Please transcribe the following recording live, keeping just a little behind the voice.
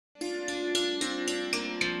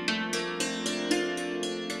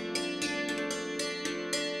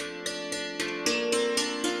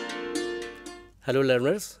Hello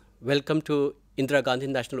learners, welcome to Indira Gandhi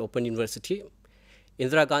National Open University.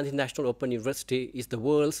 Indira Gandhi National Open University is the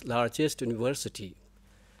world's largest university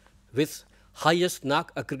with highest NAAC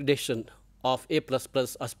accreditation of A++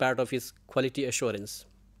 as part of its quality assurance.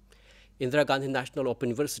 Indira Gandhi National Open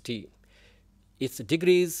University, its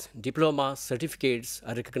degrees, diplomas, certificates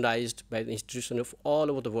are recognized by the institutions of all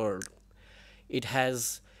over the world. It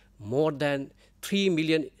has more than 3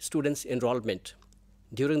 million students enrollment.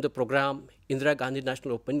 During the program, Indira Gandhi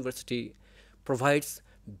National Open University provides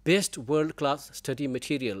best world-class study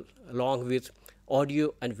material along with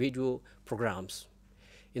audio and video programs.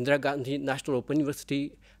 Indira Gandhi National Open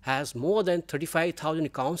University has more than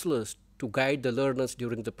 35,000 counselors to guide the learners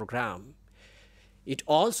during the program. It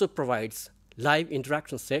also provides live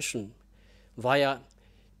interaction session via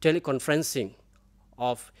teleconferencing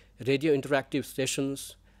of radio interactive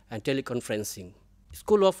sessions and teleconferencing.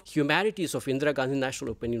 School of Humanities of Indira Gandhi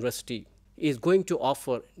National Open University is going to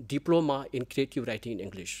offer Diploma in Creative Writing in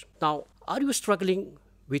English. Now, are you struggling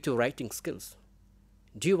with your writing skills?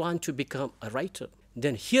 Do you want to become a writer?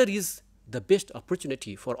 Then here is the best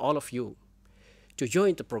opportunity for all of you to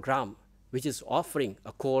join the program, which is offering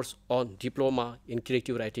a course on Diploma in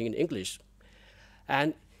Creative Writing in English.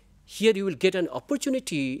 And here you will get an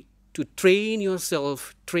opportunity to train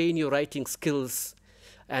yourself, train your writing skills,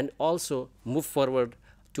 and also move forward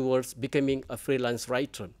towards becoming a freelance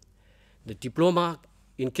writer. The Diploma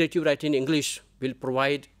in Creative Writing in English will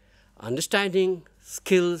provide understanding,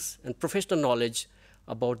 skills, and professional knowledge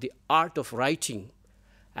about the art of writing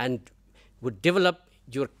and would develop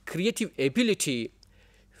your creative ability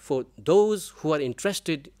for those who are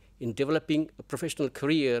interested in developing a professional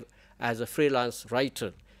career as a freelance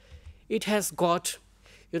writer. It has got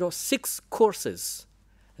 6 courses.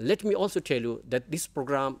 Let me also tell you that this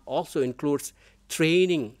program also includes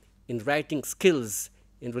training in writing skills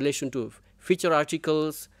in relation to feature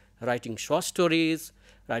articles, writing short stories,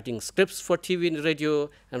 writing scripts for TV and radio,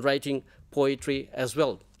 and writing poetry as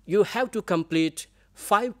well. You have to complete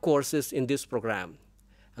 5 courses in this program.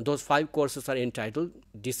 And those 5 courses are entitled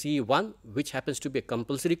DCE 1, which happens to be a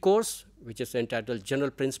compulsory course, which is entitled General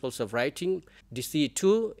Principles of Writing. DCE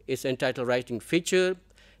 2 is entitled Writing Feature.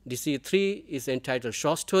 DCE 3 is entitled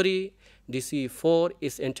Short Story. DCE 4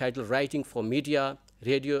 is entitled Writing for Media,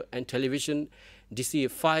 Radio, and Television. DCE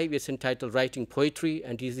 5 is entitled Writing Poetry,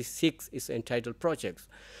 and DCE 6 is entitled Projects.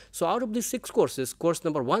 So out of these 6 courses, course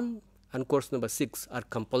number 1 and course number 6 are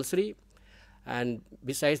compulsory. And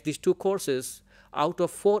besides these 2 courses, out of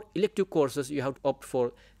 4 elective courses, you have to opt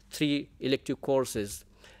for 3 elective courses.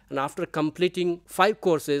 And after completing 5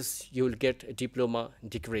 courses, you will get a diploma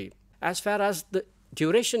degree. As far as the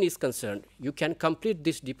duration is concerned, you can complete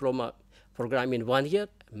this diploma program in 1 year.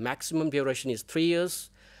 Maximum duration is 3 years.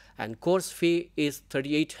 And course fee is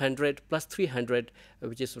 3,800 plus 300,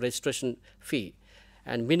 which is registration fee.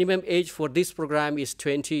 And minimum age for this program is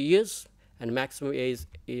 20 years, and maximum age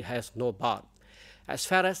it has no bar. As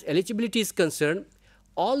far as eligibility is concerned,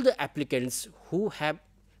 all the applicants who have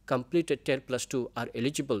completed 10+2 are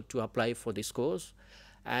eligible to apply for this course.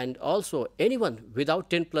 And also anyone without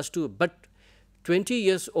 10+2 but 20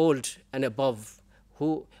 years old and above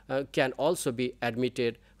who can also be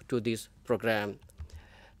admitted to this program.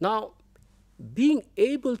 Now, being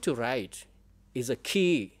able to write is a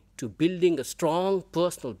key to building a strong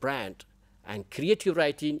personal brand, and creative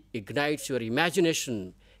writing ignites your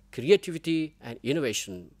imagination, creativity, and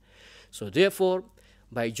innovation. So therefore,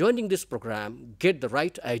 by joining this program, get the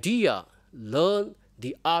right idea, learn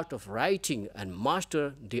the art of writing, and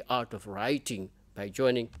master the art of writing by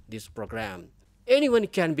joining this program. Anyone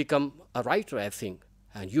can become a writer, I think,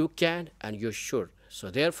 and you can and you should. So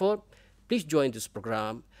therefore, please join this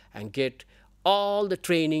program and get all the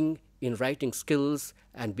training in writing skills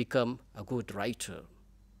and become a good writer.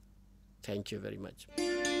 Thank you very much.